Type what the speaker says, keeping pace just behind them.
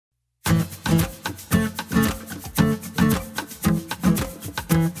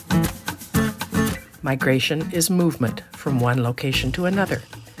Migration is movement from one location to another.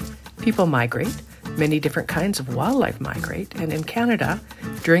 People migrate. Many different kinds of wildlife migrate, and in Canada,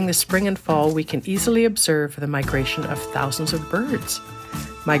 during the spring and fall, we can easily observe the migration of thousands of birds.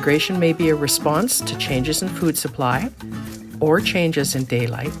 Migration may be a response to changes in food supply, or changes in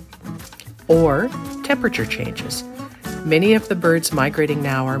daylight, or temperature changes. Many of the birds migrating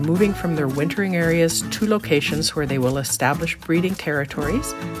now are moving from their wintering areas to locations where they will establish breeding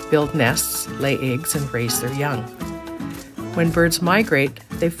territories, build nests, lay eggs, and raise their young. When birds migrate,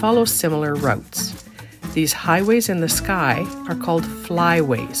 they follow similar routes. These highways in the sky are called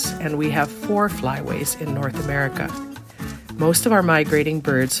flyways, and we have 4 flyways in North America. Most of our migrating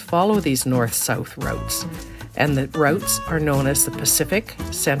birds follow these north-south routes, and the routes are known as the Pacific,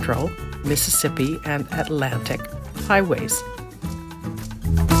 Central, Mississippi, and Atlantic highways.